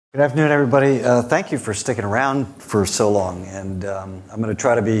Good afternoon, everybody. Thank you for sticking around for so long. And I'm going to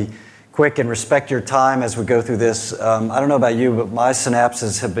try to be quick and respect your time as we go through this. I don't know about you, but my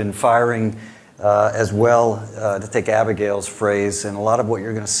synapses have been firing as well, to take Abigail's phrase. And a lot of what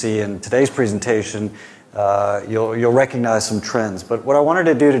you're going to see in today's presentation, you'll recognize some trends. But what I wanted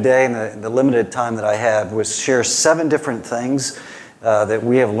to do today in the limited time that I had was share 7 different things that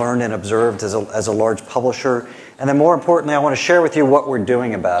we have learned and observed as a large publisher. And then more importantly, I want to share with you what we're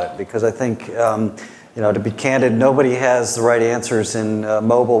doing about it, because I think, to be candid, nobody has the right answers in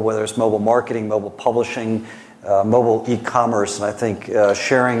mobile, whether it's mobile marketing, mobile publishing, mobile e-commerce, and I think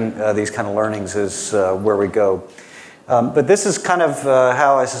sharing these kind of learnings is where we go. But this is kind of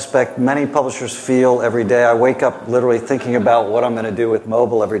how I suspect many publishers feel every day. I wake up literally thinking about what I'm going to do with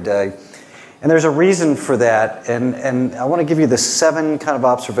mobile every day. And there's a reason for that, and I want to give you the 7 kind of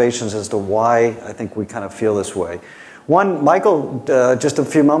observations as to why I think we kind of feel this way. One, Michael, just a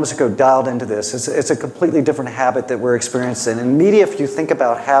few moments ago, dialed into this. It's a completely different habit that we're experiencing. In media, if you think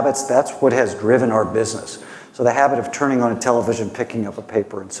about habits, that's what has driven our business. So the habit of turning on a television, picking up a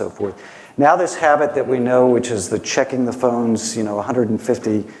paper, and so forth. Now this habit that we know, which is the checking the phones,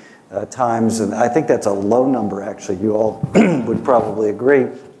 150 times, and I think that's a low number, actually. You all would probably agree.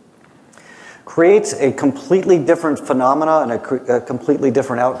 Creates a completely different phenomena and a completely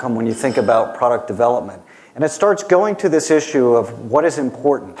different outcome when you think about product development. And it starts going to this issue of what is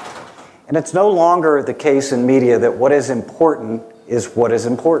important. And it's no longer the case in media that what is important is what is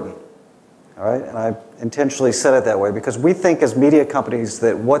important. All right? And I intentionally said it that way because we think as media companies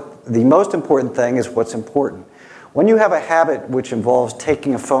that what the most important thing is what's important. When you have a habit which involves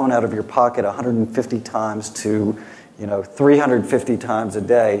taking a phone out of your pocket 150 times to 350 times a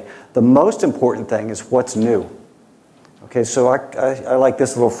day, the most important thing is what's new. Okay, so I like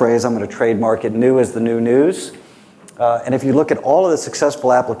this little phrase. I'm going to trademark it. New is the new news. And if you look at all of the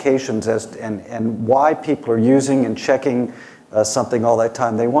successful applications and why people are using and checking something all that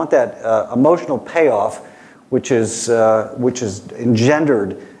time, they want that emotional payoff, which is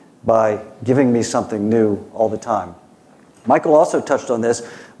engendered by giving me something new all the time. Michael also touched on this.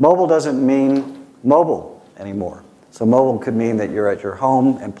 Mobile doesn't mean mobile anymore. So mobile could mean that you're at your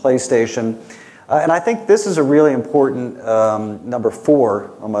home and PlayStation. And I think this is a really important, number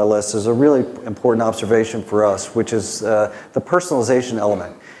 4 on my list, is a really important observation for us, which is the personalization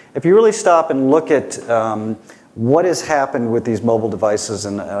element. If you really stop and look at what has happened with these mobile devices,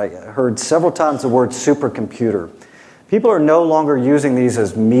 and I heard several times the word supercomputer. People are no longer using these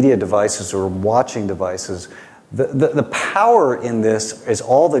as media devices or watching devices. The power in this is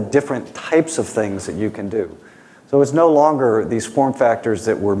all the different types of things that you can do. So it's no longer these form factors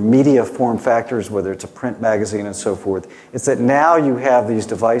that were media form factors, whether it's a print magazine and so forth. It's that now you have these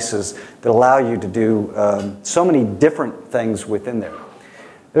devices that allow you to do so many different things within there.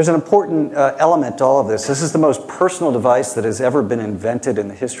 There's an important element to all of this. This is the most personal device that has ever been invented in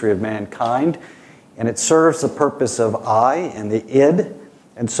the history of mankind, and it serves the purpose of I and the id.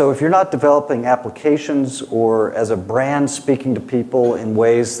 And so if you're not developing applications or as a brand speaking to people in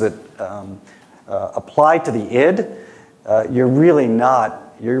ways that apply to the id, you're really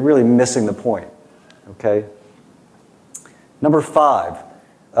missing the point, okay? Number 5,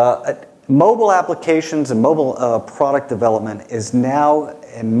 mobile applications and mobile product development is now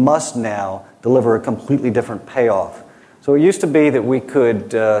and must now deliver a completely different payoff. So it used to be that we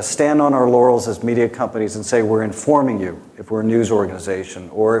could stand on our laurels as media companies and say we're informing you if we're a news organization,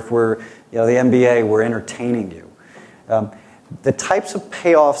 or if we're the NBA, we're entertaining you. The types of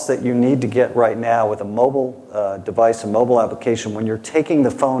payoffs that you need to get right now with a mobile device, a mobile application, when you're taking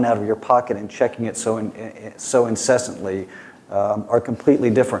the phone out of your pocket and checking it so incessantly, are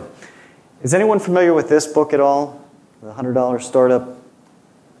completely different. Is anyone familiar with this book at all? The $100 Startup?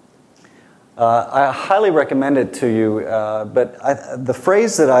 I highly recommend it to you, but the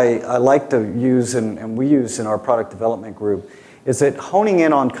phrase that I like to use and we use in our product development group is that honing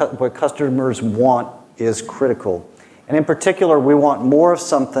in on what customers want is critical. And in particular, we want more of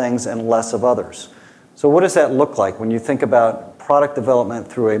some things and less of others. So what does that look like when you think about product development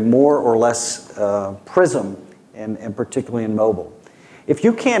through a more or less prism, and particularly in mobile? If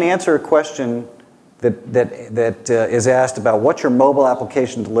you can't answer a question that is asked about what your mobile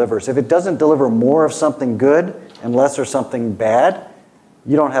application delivers, if it doesn't deliver more of something good and less of something bad,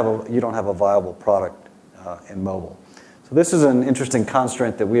 you don't have a viable product in mobile. So this is an interesting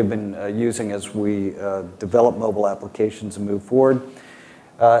constraint that we have been using as we develop mobile applications and move forward.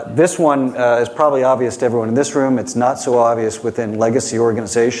 This one is probably obvious to everyone in this room. It's not so obvious within legacy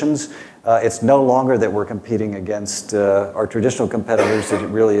organizations. It's no longer that we're competing against our traditional competitors. It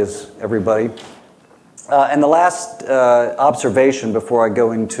really is everybody. And the last observation before I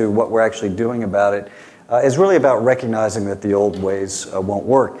go into what we're actually doing about it is really about recognizing that the old ways won't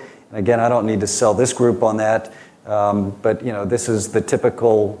work. And again, I don't need to sell this group on that, but this is the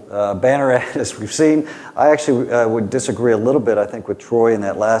typical banner ad as we've seen. I actually would disagree a little bit, I think, with Troy in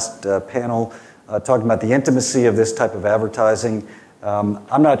that last panel, talking about the intimacy of this type of advertising.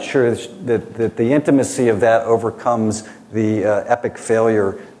 I'm not sure that the intimacy of that overcomes the epic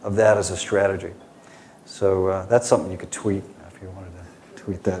failure of that as a strategy. So that's something you could tweet if you wanted to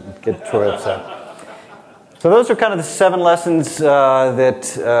tweet that and get Troy upset. So those are kind of the 7 lessons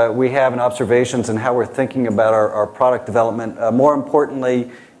that we have and observations and how we're thinking about our product development. More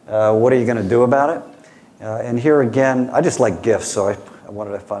importantly, what are you going to do about it? And here again, I just like GIFs, so I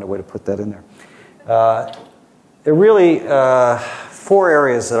wanted to find a way to put that in there. There are really 4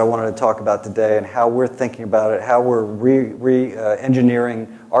 areas that I wanted to talk about today and how we're thinking about it, how we're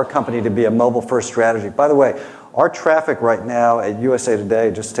re-engineering our company to be a mobile-first strategy. By the way, our traffic right now at USA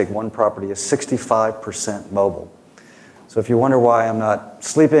Today, just to take one property, is 65% mobile. So if you wonder why I'm not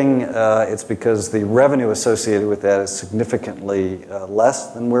sleeping, it's because the revenue associated with that is significantly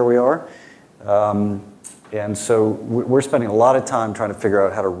less than where we are. And so we're spending a lot of time trying to figure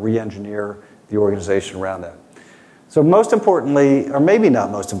out how to re-engineer the organization around that. So most importantly, or maybe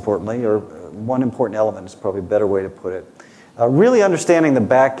not most importantly, or one important element is probably a better way to put it, really understanding the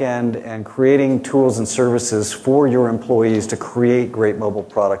back end and creating tools and services for your employees to create great mobile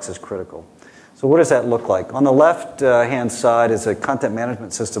products is critical. So what does that look like? On the left-hand side is a content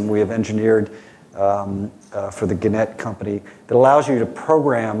management system we have engineered for the Gannett company that allows you to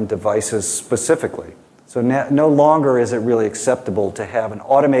program devices specifically. So no longer is it really acceptable to have an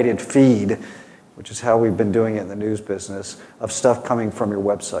automated feed, which is how we've been doing it in the news business, of stuff coming from your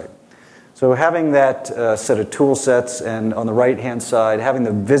website. So having that set of tool sets, and on the right-hand side, having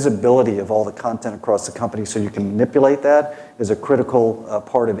the visibility of all the content across the company so you can manipulate that is a critical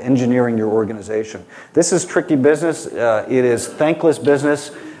part of engineering your organization. This is tricky business. It is thankless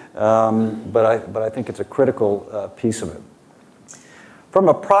business, but I think it's a critical piece of it. From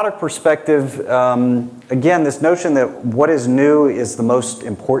a product perspective, again, this notion that what is new is the most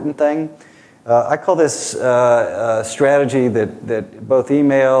important thing. I call this strategy that both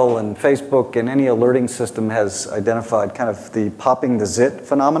email and Facebook and any alerting system has identified, kind of the popping the zit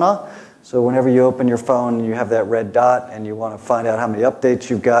phenomena. So whenever you open your phone, you have that red dot and you want to find out how many updates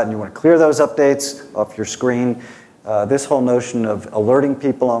you've got and you want to clear those updates off your screen. This whole notion of alerting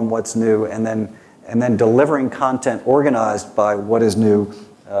people on what's new and then delivering content organized by what is new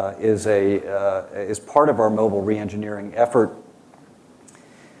is part of our mobile re-engineering effort.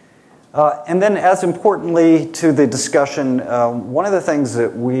 And then, as importantly to the discussion, one of the things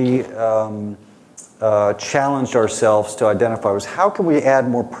that we challenged ourselves to identify was how can we add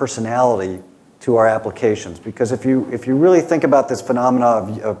more personality to our applications? Because if you really think about this phenomena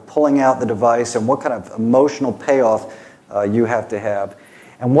of pulling out the device and what kind of emotional payoff you have to have,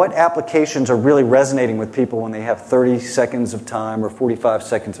 and what applications are really resonating with people when they have 30 seconds of time or 45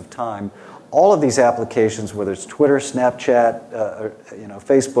 seconds of time, all of these applications, whether it's Twitter, Snapchat,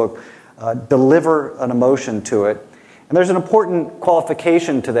 Facebook, deliver an emotion to it. And there's an important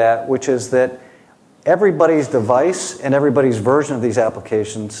qualification to that, which is that everybody's device and everybody's version of these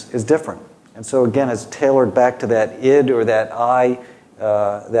applications is different. And so again, it's tailored back to that id or that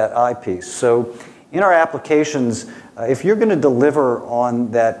I piece. So in our applications, if you're going to deliver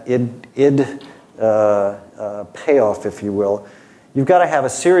on that id payoff, if you will, you've got to have a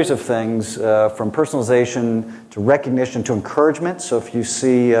series of things from personalization to recognition to encouragement. So if you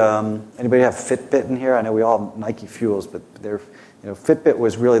see, anybody have Fitbit in here? I know we all have Nike Fuels, but Fitbit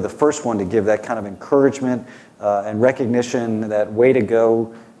was really the first one to give that kind of encouragement and recognition, that way to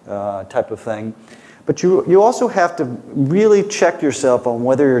go type of thing. But you also have to really check yourself on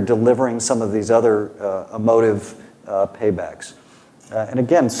whether you're delivering some of these other emotive paybacks. And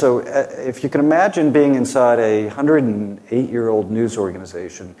again, so if you can imagine being inside a 108-year-old news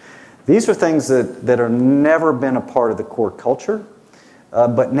organization, these are things that are never been a part of the core culture,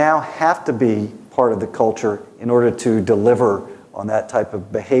 but now have to be part of the culture in order to deliver on that type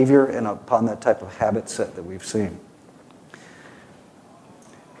of behavior and upon that type of habit set that we've seen.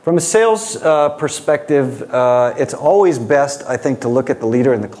 From a sales perspective, it's always best, I think, to look at the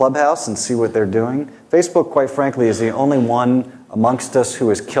leader in the clubhouse and see what they're doing. Facebook, quite frankly, is the only one amongst us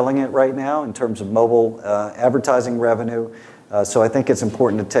who is killing it right now in terms of mobile advertising revenue. So I think it's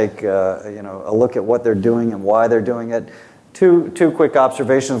important to take a look at what they're doing and why they're doing it. Two quick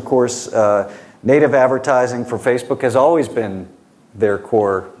observations, of course. Native advertising for Facebook has always been their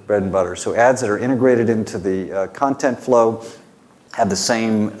core bread and butter. So ads that are integrated into the content flow have the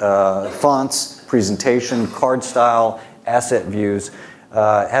same fonts, presentation, card style, asset views,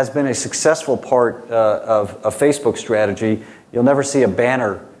 has been a successful part of a Facebook strategy. You'll never see a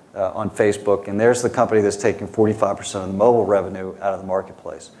banner on Facebook, and there's the company that's taking 45% of the mobile revenue out of the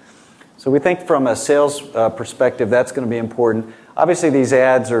marketplace. So we think from a sales perspective, that's going to be important. Obviously, these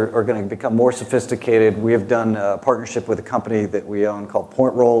ads are going to become more sophisticated. We have done a partnership with a company that we own called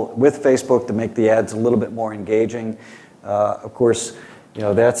PointRoll with Facebook to make the ads a little bit more engaging. Of course,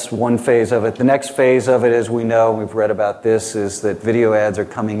 that's one phase of it. The next phase of it, as we know, we've read about this, is that video ads are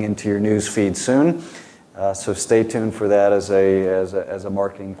coming into your news feed soon. So stay tuned for that as a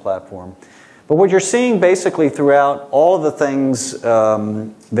marketing platform. But what you're seeing basically throughout all of the things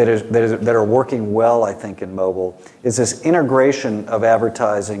that are working well, I think, in mobile, is this integration of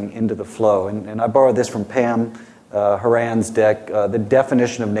advertising into the flow. And I borrowed this from Pam Haran's deck, the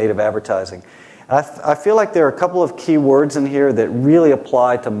definition of native advertising. I feel like there are a couple of key words in here that really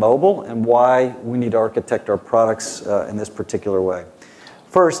apply to mobile and why we need to architect our products in this particular way.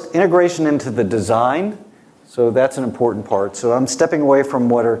 First, integration into the design. So that's an important part. So I'm stepping away from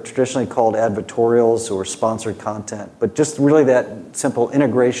what are traditionally called advertorials or sponsored content, but just really that simple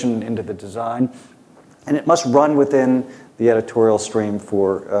integration into the design. And it must run within the editorial stream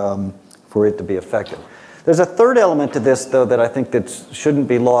for it to be effective. There's a third element to this, though, that I think that shouldn't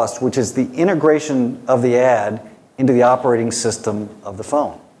be lost, which is the integration of the ad into the operating system of the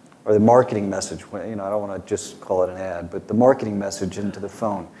phone, or the marketing message. I don't want to just call it an ad, but the marketing message into the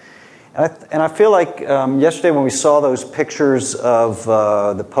phone. And I feel like yesterday when we saw those pictures of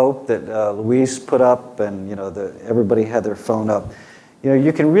the Pope that Luis put up, and everybody had their phone up,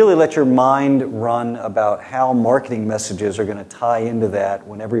 you can really let your mind run about how marketing messages are going to tie into that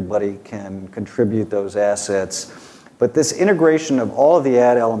when everybody can contribute those assets. But this integration of all of the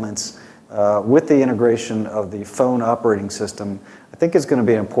ad elements with the integration of the phone operating system, I think is going to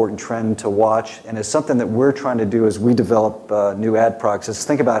be an important trend to watch, and it's something that we're trying to do as we develop new ad products, is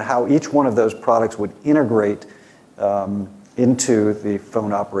think about how each one of those products would integrate into the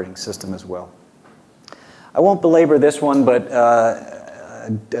phone operating system as well. I won't belabor this one, but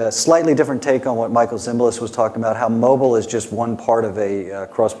a slightly different take on what Michael Zimbalist was talking about, how mobile is just one part of a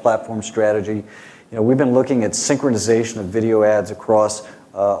cross-platform strategy. We've been looking at synchronization of video ads across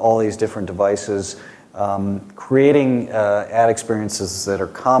all these different devices, creating ad experiences that are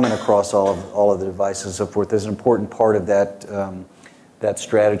common across all of the devices and so forth is an important part of that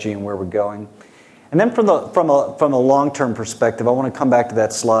strategy and where we're going. And then from a long-term perspective, I want to come back to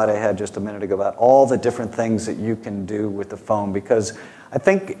that slide I had just a minute ago about all the different things that you can do with the phone, because I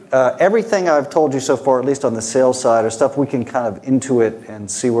think everything I've told you so far, at least on the sales side, are stuff we can kind of intuit and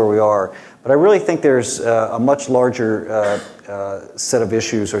see where we are. But I really think there's a much larger set of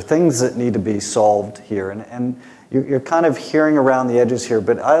issues or things that need to be solved here. And you're kind of hearing around the edges here,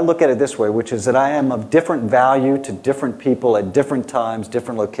 but I look at it this way, which is that I am of different value to different people at different times,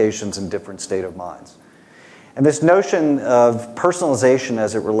 different locations, and different state of minds. And this notion of personalization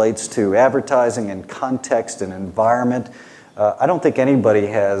as it relates to advertising and context and environment, I don't think anybody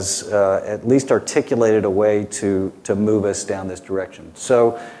has at least articulated a way to move us down this direction.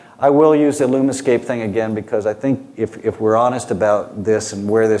 So I will use the Lumascape thing again, because I think if we're honest about this and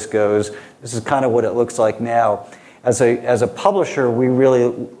where this goes, this is kind of what it looks like now. As a publisher, we really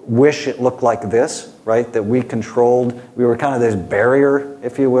wish it looked like this, right? That we controlled, we were kind of this barrier,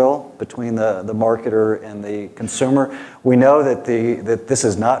 if you will, between the marketer and the consumer. We know that this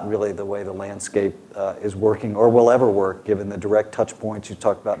is not really the way the landscape is working or will ever work, given the direct touch points. You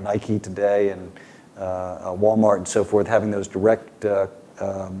talked about Nike today and Walmart and so forth, having those direct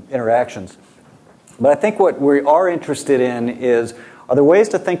interactions. But I think what we are interested in is, are there ways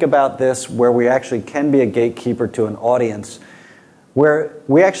to think about this where we actually can be a gatekeeper to an audience, where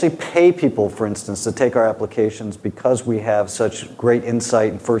we actually pay people, for instance, to take our applications because we have such great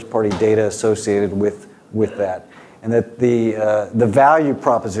insight and first-party data associated with that, and that the value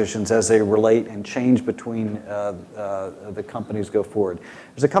propositions as they relate and change between the companies go forward.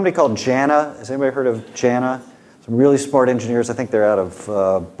 There's a company called Jana. Has anybody heard of Jana? Some really smart engineers. I think they're out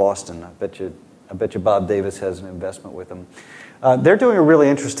of Boston. I bet you Bob Davis has an investment with them. They're doing a really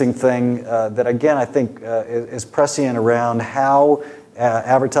interesting thing that, again, I think is prescient around how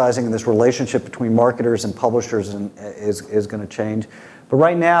advertising and this relationship between marketers and publishers is going to change. But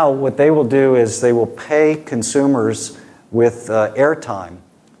right now, what they will do is they will pay consumers with airtime.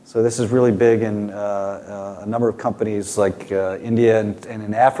 So this is really big in a number of companies like India and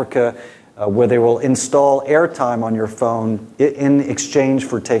in Africa, where they will install airtime on your phone in exchange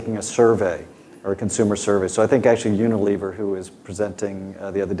for taking a survey or a consumer survey. So I think actually Unilever, who was presenting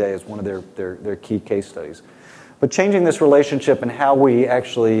the other day, is one of their key case studies. But changing this relationship and how we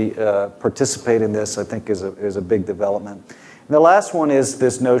actually participate in this, I think, is a big development. And the last one is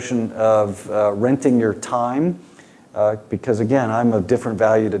this notion of renting your time, because again, I'm of different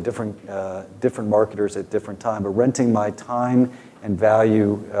value to different marketers at different time, but renting my time and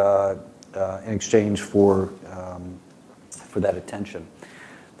value in exchange for that attention.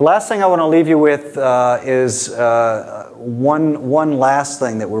 The last thing I want to leave you with is one last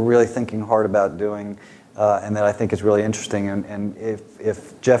thing that we're really thinking hard about doing, and that I think is really interesting. And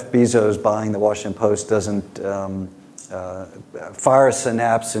if Jeff Bezos buying the Washington Post doesn't fire a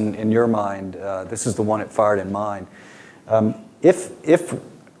synapse in your mind, this is the one it fired in mine. If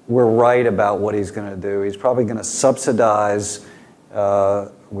we're right about what he's going to do, he's probably going to subsidize,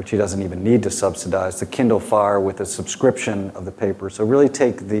 which he doesn't even need to subsidize, the Kindle Fire with a subscription of the paper. So really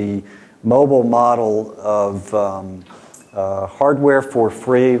take the mobile model of hardware for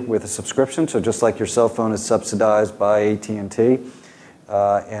free with a subscription, so just like your cell phone is subsidized by AT&T,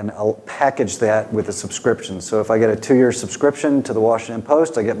 and I'll package that with a subscription. So if I get a 2-year subscription to the Washington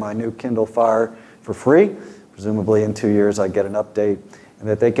Post, I get my new Kindle Fire for free. Presumably in 2 years I get an update, and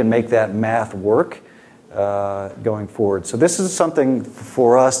that they can make that math work going forward. So this is something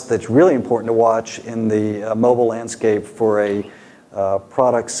for us that's really important to watch in the mobile landscape for a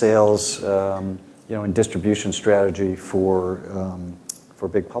product sales and distribution strategy for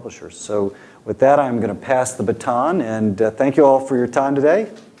big publishers. So with that, I'm going to pass the baton, and thank you all for your time today.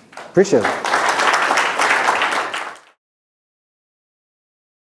 Appreciate it.